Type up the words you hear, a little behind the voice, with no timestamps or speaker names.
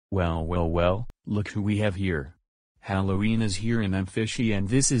Well, look who we have here. Halloween is here and I'm Fishy, and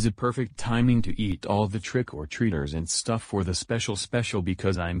this is a perfect timing to eat all the trick-or-treaters and stuff for the special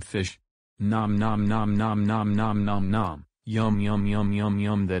because I'm fish. Nom nom nom nom nom nom nom nom. Yum yum yum yum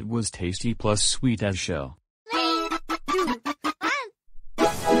yum, that was tasty plus sweet as shell.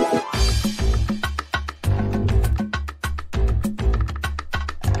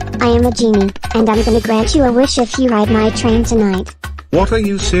 I am a genie, and I'm gonna grant you a wish if you ride my train tonight. What, are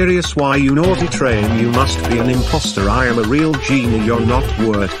you serious? Why, you naughty train, you must be an imposter. I am a real genie, you're not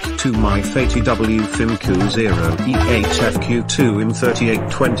worth to my fatey W Fimku 0E8FQ2 im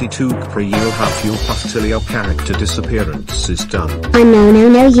 3822 Kpri. You'll have your puff till your character disappearance is done. Oh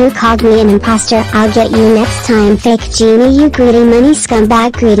no, you called me an imposter. I'll get you next time, fake genie, you greedy money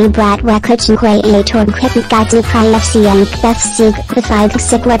scumbag, greedy brat, wekutchen quay a torn cricket guy to cry FC and FC the 5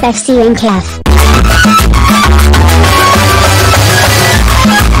 sick web FC and clef.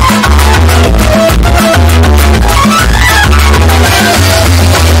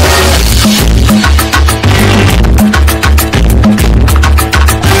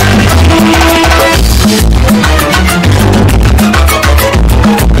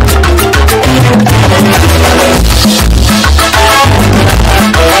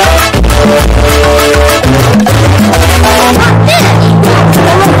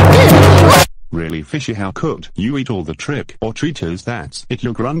 Really, Fishy, how could you eat all the trick-or-treaters? That's it,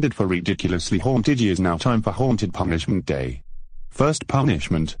 you're grunded for ridiculously haunted years. Now time for haunted punishment day. First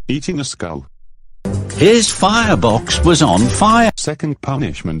punishment, eating a skull. His firebox was on fire. Second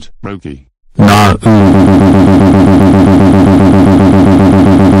punishment, Rogi. No.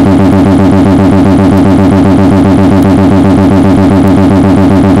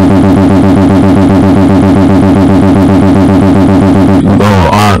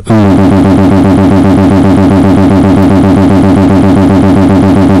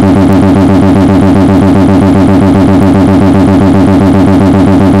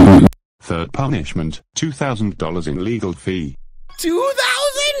 Third punishment, $2,000 in legal fee.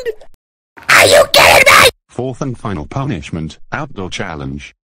 2,000? Are you kidding me? Fourth and final punishment, outdoor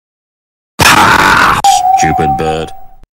challenge. Stupid bird.